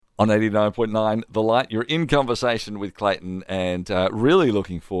on 89.9 The Light. You're in conversation with Clayton, and really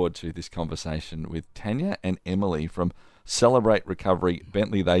looking forward to this conversation with Tania and Emily from Celebrate Recovery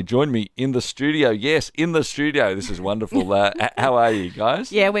Bentley. They join me in the studio. Yes, in the studio. This is wonderful. How are you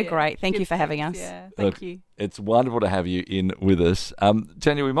guys? Yeah, we're great. Thank you for having us. Yeah, thank you. It's wonderful to have you in with us.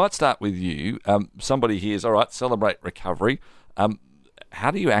 Tania, we might start with you. Somebody hears, all right, Celebrate Recovery. How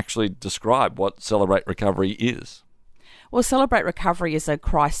do you actually describe what Celebrate Recovery is? Well, Celebrate Recovery is a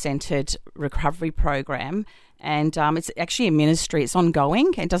Christ-centred recovery program, and it's actually a ministry. It's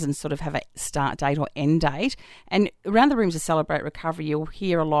ongoing. It doesn't sort of have a start date or end date. And around the rooms of Celebrate Recovery, you'll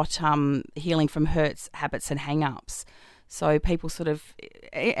hear a lot healing from hurts, habits and hang-ups. So people sort of,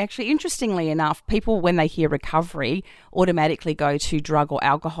 actually, interestingly enough, people, when they hear recovery, automatically go to drug or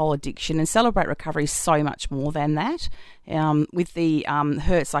alcohol addiction. And Celebrate Recovery is so much more than that. With the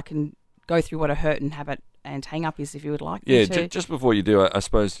hurts, I can go through what a hurt and habit and hang up is, if you would like. Yeah, just before you do, I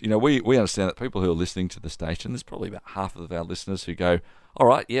suppose, we understand that people who are listening to the station, there's probably about half of our listeners who go, all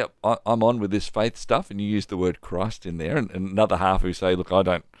right, yeah, I'm on with this faith stuff, and you use the word Christ in there, and another half who say, look, I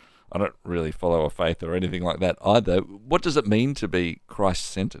don't really follow a faith or anything like that either. What does it mean to be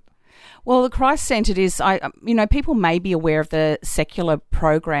Christ-centred? Well, the Christ-centred is, people may be aware of the secular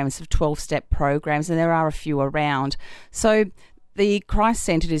programs, of 12-step programs, and there are a few around. So the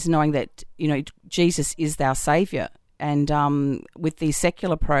Christ-centred is knowing that, Jesus is our saviour. And with these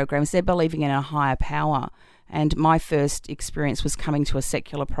secular programs, they're believing in a higher power. And my first experience was coming to a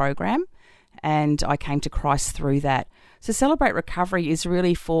secular program, and I came to Christ through that. So Celebrate Recovery is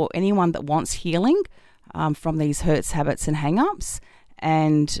really for anyone that wants healing from these hurts, habits and hang-ups.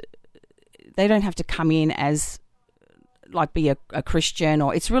 And they don't have to come in as be a Christian,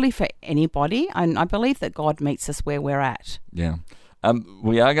 or it's really for anybody. And I believe that God meets us where we're at. Yeah.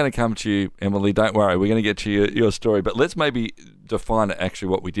 We are going to come to you, Emily. Don't worry. We're going to get to your story. But let's maybe define actually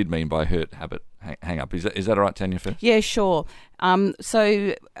what we did mean by hurt, habit, hang-up. Is that all right, Tania, first? Yeah, sure.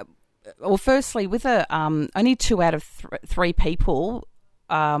 Firstly, with only 2 out of 3 people,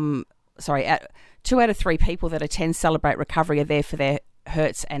 2 out of 3 people that attend Celebrate Recovery are there for their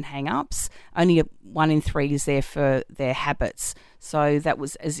hurts and hang-ups. Only 1 in 3 is there for their habits. So that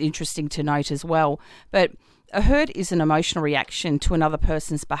was as interesting to note as well. But a hurt is an emotional reaction to another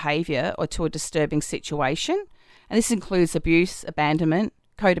person's behaviour or to a disturbing situation. And this includes abuse, abandonment,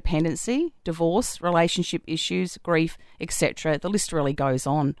 codependency, divorce, relationship issues, grief, etc. The list really goes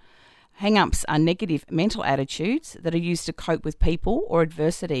on. Hang-ups are negative mental attitudes that are used to cope with people or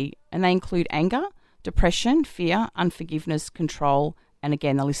adversity, and they include anger, depression, fear, unforgiveness, control, and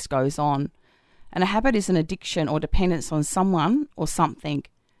again, the list goes on. And a habit is an addiction or dependence on someone or something.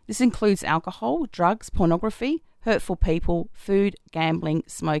 This includes alcohol, drugs, pornography, hurtful people, food, gambling,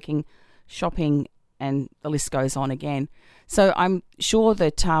 smoking, shopping, and the list goes on again. So I'm sure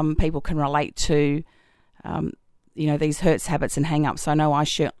that people can relate to these hurts, habits and hang-ups. I know I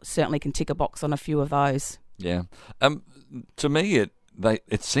certainly can tick a box on a few of those. Yeah. To me,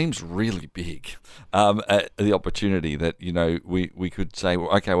 it seems really big, the opportunity that, we could say,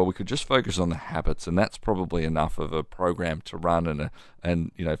 we could just focus on the habits, and that's probably enough of a program to run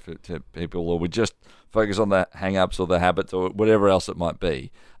to people, or we just focus on the hang-ups or the habits or whatever else it might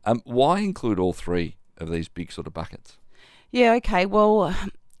be. Why include all 3 of these big sort of buckets? Yeah, okay. Well,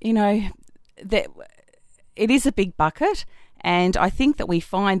 that it is a big bucket, and I think that we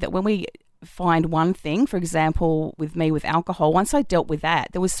find that when we find one thing, for example, with me with alcohol, once I dealt with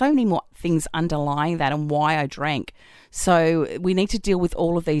that, there was so many more things underlying that and why I drank. So we need to deal with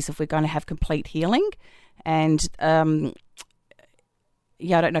all of these if we're going to have complete healing. And I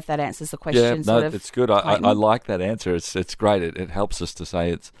don't know if that answers the question. Yeah, it's good. I like that answer. It's great. It helps us to say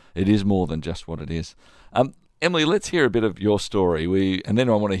it is more than just what it is. Emily, let's hear a bit of your story. And then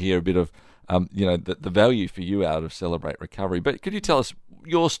I want to hear a bit of the value for you out of Celebrate Recovery. But could you tell us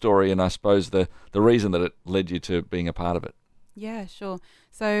your story, and I suppose the reason that it led you to being a part of it? Yeah, sure.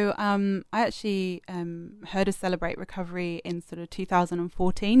 So I actually heard of Celebrate Recovery in sort of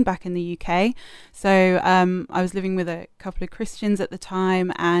 2014 back in the UK. So I was living with a couple of Christians at the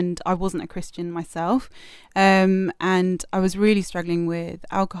time, and I wasn't a Christian myself. And I was really struggling with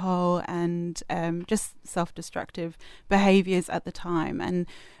alcohol and just self-destructive behaviours at the time. And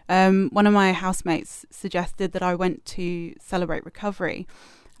one of my housemates suggested that I went to Celebrate Recovery.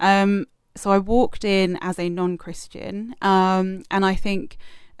 So I walked in as a non-Christian, and I think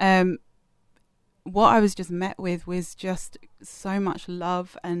what I was just met with was just so much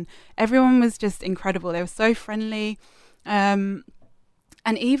love, and everyone was just incredible. They were so friendly, and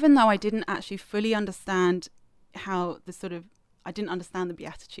even though I didn't actually fully understand how I didn't understand the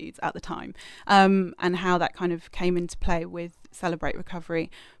Beatitudes at the time, and how that kind of came into play with Celebrate Recovery,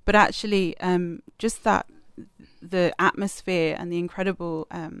 but actually just that the atmosphere and the incredible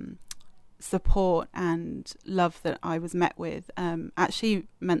support and love that I was met with actually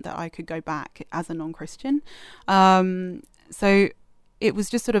meant that I could go back as a non-Christian. So it was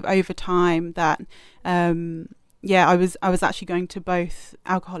just sort of over time that I was actually going to both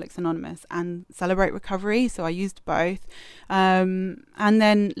Alcoholics Anonymous and Celebrate Recovery, so I used both. And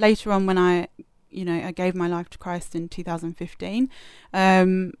then later on, when I gave my life to Christ in 2015,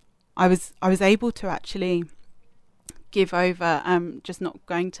 I was able to actually give over, just not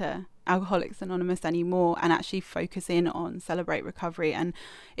going to Alcoholics Anonymous anymore, and actually focus in on Celebrate Recovery. And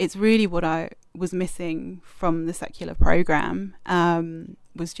it's really what I was missing from the secular program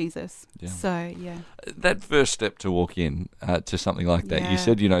was Jesus. Yeah. So that first step to walk in to something like that, you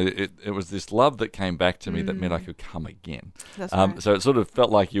said, it was this love that came back to me that meant I could come again. That's right. So it sort of felt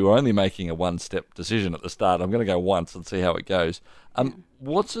like you were only making a one-step decision at the start. I'm going to go once and see how it goes.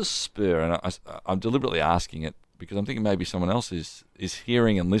 What's a spur? And I'm deliberately asking it because I'm thinking maybe someone else is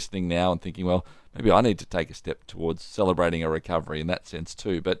hearing and listening now and thinking, well, maybe I need to take a step towards celebrating a recovery in that sense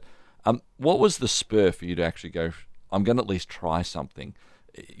too. But what was the spur for you to actually go, I'm going to at least try something?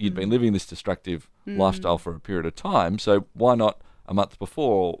 You'd been living this destructive lifestyle for a period of time, so why not a month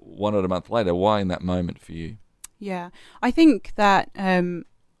before, or why not a month later? Why in that moment for you? Yeah, I think that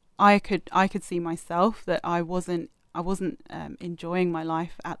I could see myself that I wasn't enjoying my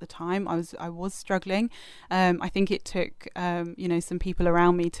life at the time. I was struggling. I think it took some people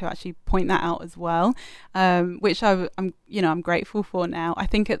around me to actually point that out as well, which I'm grateful for now. I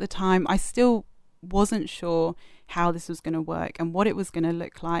think at the time I still wasn't sure how this was going to work and what it was going to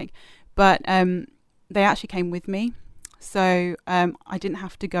look like, but they actually came with me. So I didn't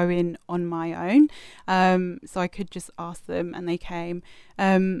have to go in on my own. So I could just ask them and they came.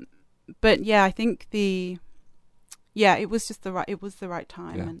 But yeah, I think it was just the right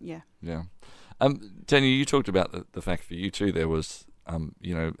time. Yeah. Tania, you talked about the fact for you too, there was,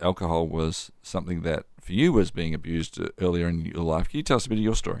 alcohol was something that for you was being abused earlier in your life. Can you tell us a bit of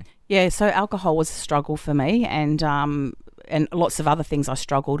your story? Yeah, so alcohol was a struggle for me, and lots of other things I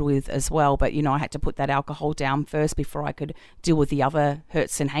struggled with as well. But, I had to put that alcohol down first before I could deal with the other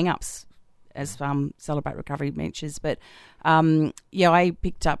hurts and hang-ups, as Celebrate Recovery mentions. But, I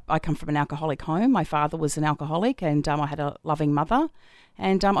come from an alcoholic home. My father was an alcoholic, and I had a loving mother.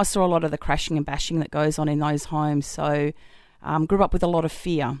 And I saw a lot of the crashing and bashing that goes on in those homes. So grew up with a lot of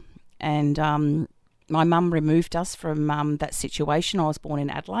fear. And my mum removed us from that situation. I was born in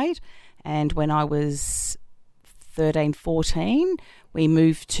Adelaide. And when I was 13, 14, we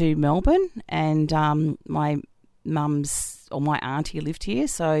moved to Melbourne. And my auntie lived here.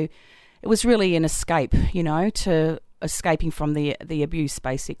 So it was really an escape, to escaping from the abuse,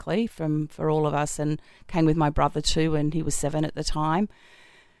 basically, for all of us, and came with my brother too, and he was 7 at the time.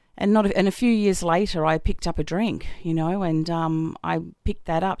 And a few years later, I picked up a drink, and I picked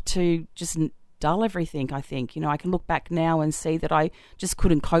that up to just dull everything, I think. I can look back now and see that I just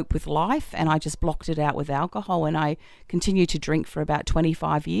couldn't cope with life, and I just blocked it out with alcohol, and I continued to drink for about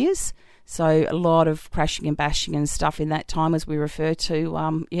 25 years. So a lot of crashing and bashing and stuff in that time, as we refer to.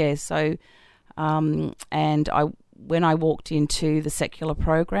 And when I walked into the secular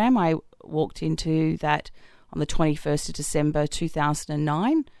program, I walked into that on the 21st of December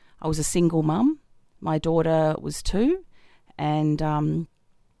 2009. I was a single mum. My daughter was 2. And,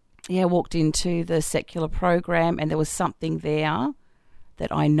 walked into the secular program, and there was something there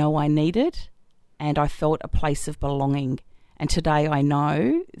that I know I needed, and I felt a place of belonging. And today I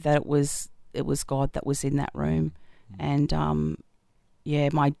know that it was God that was in that room. And,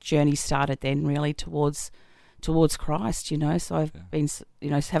 my journey started then really towards Christ, So I've been,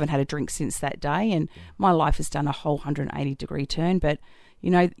 haven't had a drink since that day, and my life has done a whole 180-degree turn. But,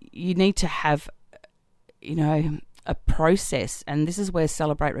 you need to have, a process, and this is where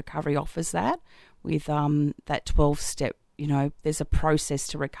Celebrate Recovery offers that with that 12-step, there's a process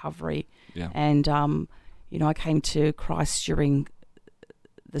to recovery. Yeah. And, I came to Christ during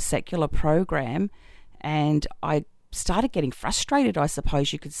the secular program, and I started getting frustrated, I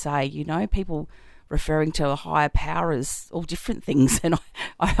suppose you could say, people referring to a higher power as all different things, and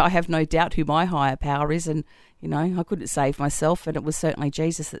I have no doubt who my higher power is, and I couldn't save myself, and it was certainly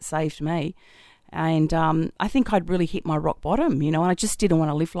Jesus that saved me. And I think I'd really hit my rock bottom, and I just didn't want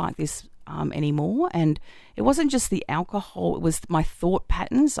to live like this anymore. And it wasn't just the alcohol, it was my thought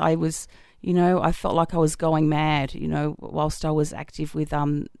patterns. I was, I felt like I was going mad, whilst I was active with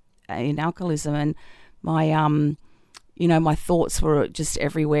in alcoholism, and my my thoughts were just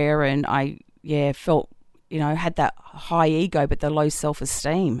everywhere, and I felt, had that high ego but the low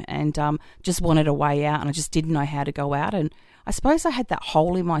self-esteem, and just wanted a way out, and I just didn't know how to go out. And I suppose I had that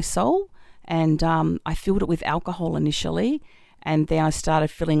hole in my soul, and I filled it with alcohol initially, and then I started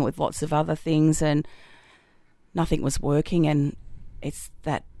filling it with lots of other things, and nothing was working, and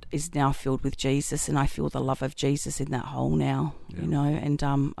that is now filled with Jesus, and I feel the love of Jesus in that hole now, and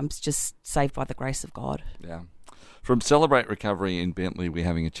I'm just saved by the grace of God. Yeah. From Celebrate Recovery in Bentley, we're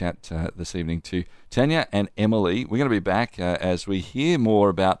having a chat this evening to Tania and Emily. We're going to be back as we hear more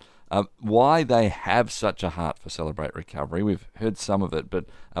about why they have such a heart for Celebrate Recovery. We've heard some of it, but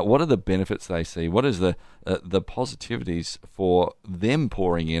what are the benefits they see? What is the positivities for them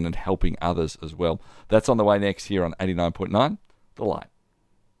pouring in and helping others as well? That's on the way next here on 89.9 The Light.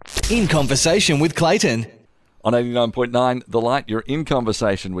 In Conversation with Clayton. On 89.9 The Light, you're in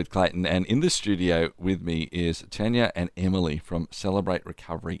conversation with Clayton, and in the studio with me is Tania and Emily from Celebrate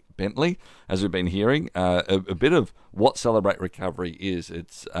Recovery Bentley. As we've been hearing, a bit of what Celebrate Recovery is.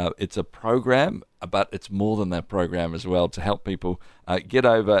 It's a program, but it's more than that program as well, to help people get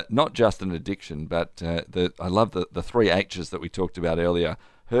over not just an addiction, but I love the three H's that we talked about earlier: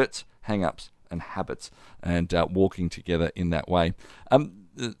 hurts, hang-ups, and habits, and walking together in that way.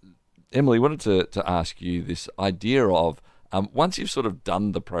 Emily, wanted to ask you this idea of once you've sort of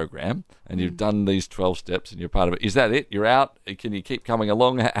done the program and you've done these 12 steps and you're part of it, is that it? You're out? Can you keep coming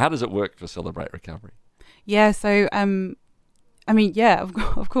along? How does it work for Celebrate Recovery? Yeah, so, of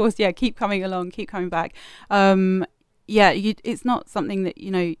course, keep coming along, keep coming back. It's not something that,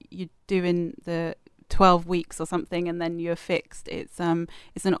 you do in the 12 weeks or something and then you're fixed. It's an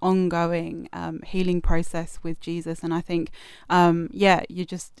ongoing healing process with Jesus, and I think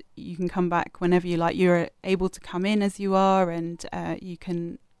you can come back whenever you like. You're able to come in as you are, and you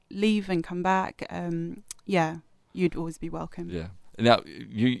can leave and come back. You'd always be welcome. Yeah. Now,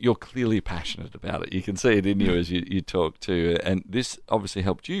 you're clearly passionate about it. You can see it in you as you talk too, and this obviously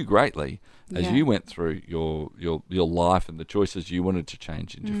helped you greatly as you went through your life and the choices you wanted to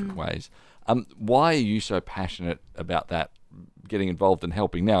change in different ways. Why are you so passionate about that, getting involved and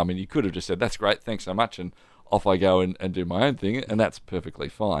helping now? I mean, you could have just said, that's great, thanks so much, and off I go and do my own thing, and that's perfectly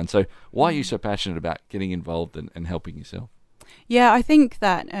fine. So why are you so passionate about getting involved and helping yourself? Yeah, I think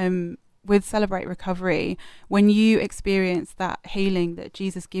that with Celebrate Recovery, when you experience that healing that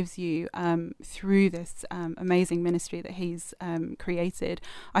Jesus gives you through this amazing ministry that he's created,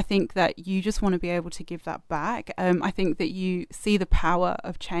 I think that you just want to be able to give that back. I think that you see the power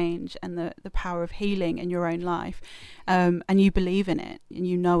of change and the power of healing in your own life, and you believe in it and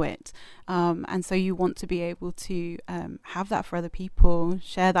you know it. And so you want to be able to have that for other people,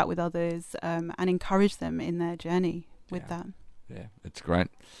 share that with others, and encourage them in their journey with that. Yeah, it's great.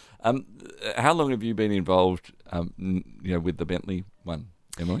 How long have you been involved, with the Bentley one,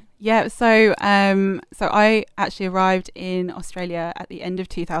 Emily? Yeah, so I actually arrived in Australia at the end of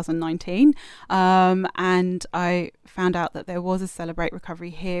 2019, and I found out that there was a Celebrate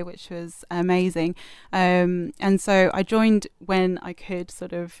Recovery here, which was amazing. And so I joined when I could,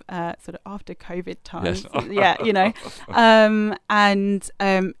 sort of after COVID times. Yes.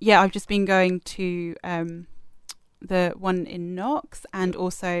 I've just been going to the one in Knox, and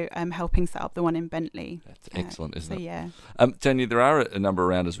also helping set up the one in Bentley. That's excellent, isn't it? Yeah. Tania, there are a number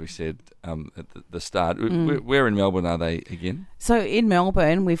around, as we said at the start. Where in Melbourne are they again? So in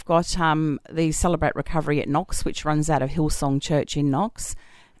Melbourne, we've got the Celebrate Recovery at Knox, which runs out of Hillsong Church in Knox,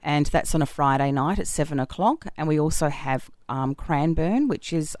 and that's on a Friday night at 7:00. And we also have Cranbourne,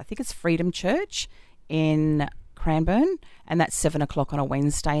 which is, I think it's Freedom Church in Cranbourne, and that's 7:00 on a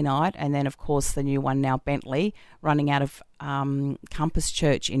Wednesday night. And then, of course, the new one now, Bentley, running out of Compass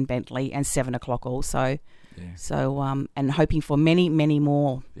Church in Bentley, and 7:00 also. Yeah. So, and hoping for many, many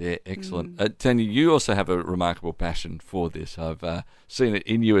more. Yeah, excellent. Tania, you also have a remarkable passion for this. I've seen it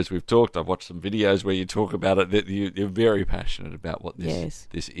in you as we've talked. I've watched some videos where you talk about it, that you're very passionate about what this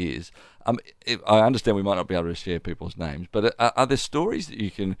is. I understand we might not be able to share people's names, but are there stories that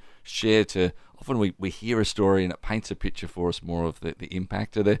you can share to... Often we hear a story and it paints a picture for us more of the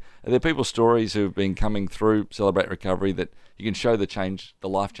impact. Are there people's stories who have been coming through Celebrate Recovery that you can show the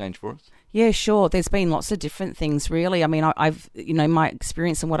life change for us? Yeah, sure. There's been lots of different things, really. I mean, I've my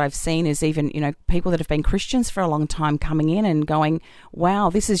experience and what I've seen is even, people that have been Christians for a long time coming in and going, wow,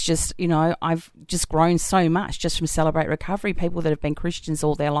 this is just, I've just grown so much just from Celebrate Recovery, people that have been Christians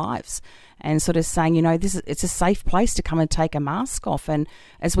all their lives, and sort of saying, it's a safe place to come and take a mask off. And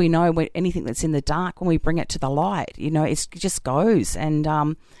as we know, anything that's in the dark, when we bring it to the light, it just goes. And,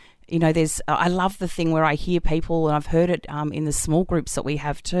 I love the thing where I hear people, and I've heard it in the small groups that we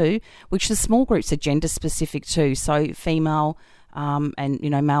have too, which the small groups are gender specific too. So female, and, you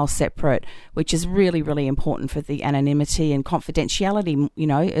know, male separate, which is really, really important for the anonymity and confidentiality, you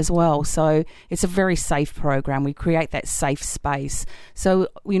know, as well. So it's a very safe program. We create that safe space. So,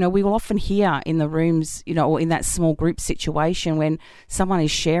 you know, we will often hear in the rooms, you know, or in that small group situation when someone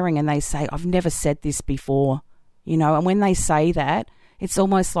is sharing and they say, I've never said this before, you know, and when they say that, it's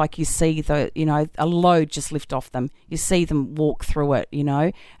almost like you see a load just lift off them. You see them walk through it, you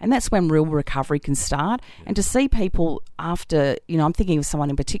know, and that's when real recovery can start. And to see people after, you know, I'm thinking of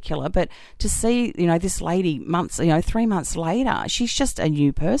someone in particular, but to see, you know, this lady 3 months later, she's just a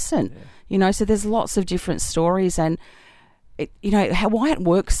new person, you know, so there's lots of different stories. And it, you know, why it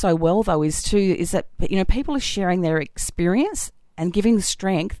works so well though is that, you know, people are sharing their experience and giving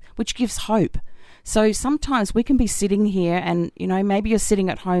strength, which gives hope. So sometimes we can be sitting here and, you know, maybe you're sitting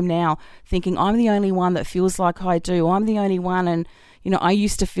at home now thinking, I'm the only one that feels like I do. I'm the only one. And, you know, I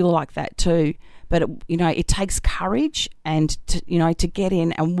used to feel like that too. But, you know, it takes courage and, to get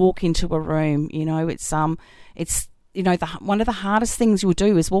in and walk into a room. You know, it's you know, one of the hardest things you'll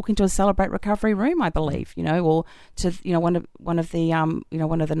do is walk into a Celebrate Recovery room, I believe, you know, or to, you know, one of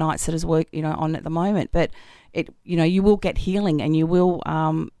the nights that is on at the moment. But it, you know, you will get healing, and you will,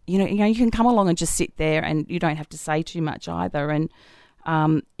 you know, you can come along and just sit there, and you don't have to say too much either. And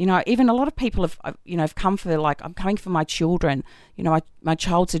you know, even a lot of people have come for, like, I'm coming for my children. You know, my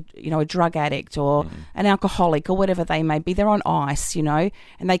child's a drug addict or an alcoholic or whatever they may be. They're on ice, you know,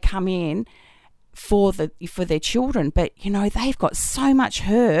 and they come in for their children, but, you know, they've got so much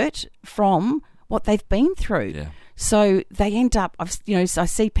hurt from what they've been through. Yeah. So they end up, I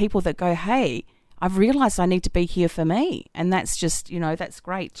see people that go, hey, I've realised I need to be here for me. And that's just, you know, that's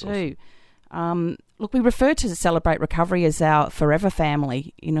great too. Awesome. Look, we refer to Celebrate Recovery as our forever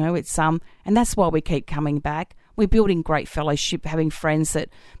family, you know, it's and that's why we keep coming back. We're building great fellowship, having friends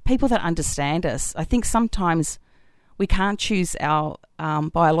people that understand us. I think sometimes we can't choose our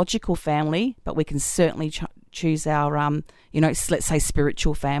biological family, but we can certainly choose our, let's say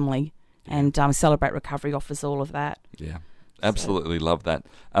spiritual family. And Celebrate Recovery offers all of that. Yeah, absolutely love that.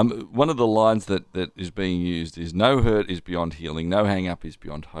 One of the lines that is being used is, no hurt is beyond healing, no hang-up is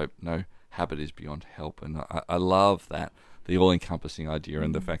beyond hope, no habit is beyond help. And I love that, the all-encompassing idea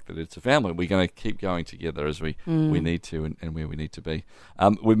and the fact that it's a family. We're going to keep going together as we need to and where we need to be.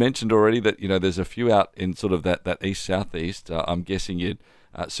 We mentioned already that, you know, there's a few out in sort of that east-southeast. I'm guessing you'd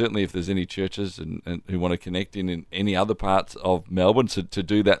certainly, if there's any churches and who want to connect in any other parts of Melbourne, to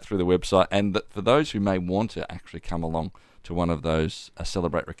do that through the website. And that for those who may want to actually come along to one of those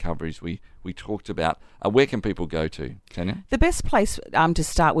Celebrate Recoveries we talked about, where can people go to, Tania? The best place to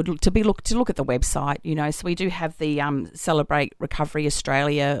start would to look at the website. You know, so we do have the Celebrate Recovery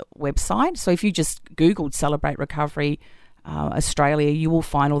Australia website. So if you just Googled Celebrate Recovery Australia, you will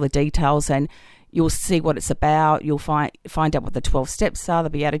find all the details, and you'll see what it's about. You'll find out what the 12 steps are, the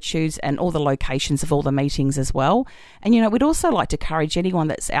Beatitudes, and all the locations of all the meetings as well. And, you know, we'd also like to encourage anyone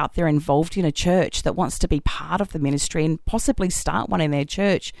that's out there involved in a church that wants to be part of the ministry and possibly start one in their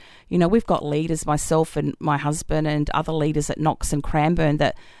church. You know, we've got leaders, myself and my husband and other leaders at Knox and Cranbourne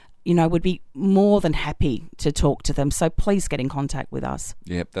that, you know, would be more than happy to talk to them. So please get in contact with us.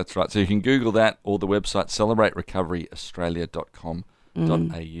 Yep, that's right. So you can Google that, or the website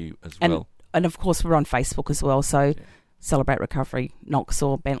celebraterecoveryaustralia.com.au as well. And of course, we're on Facebook as well. So Celebrate Recovery, Knox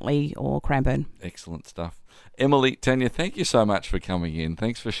or Bentley or Cranbourne. Excellent stuff. Emily, Tania, thank you so much for coming in.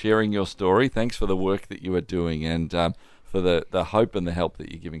 Thanks for sharing your story. Thanks for the work that you are doing, and for the hope and the help that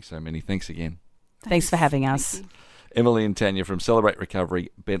you're giving so many. Thanks again. Thanks for having us. Emily and Tania from Celebrate Recovery,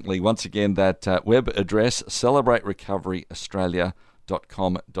 Bentley. Once again, that web address,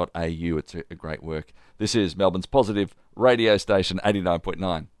 celebraterecoveryaustralia.com.au. It's a great work. This is Melbourne's positive radio station,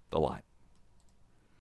 89.9, The Light.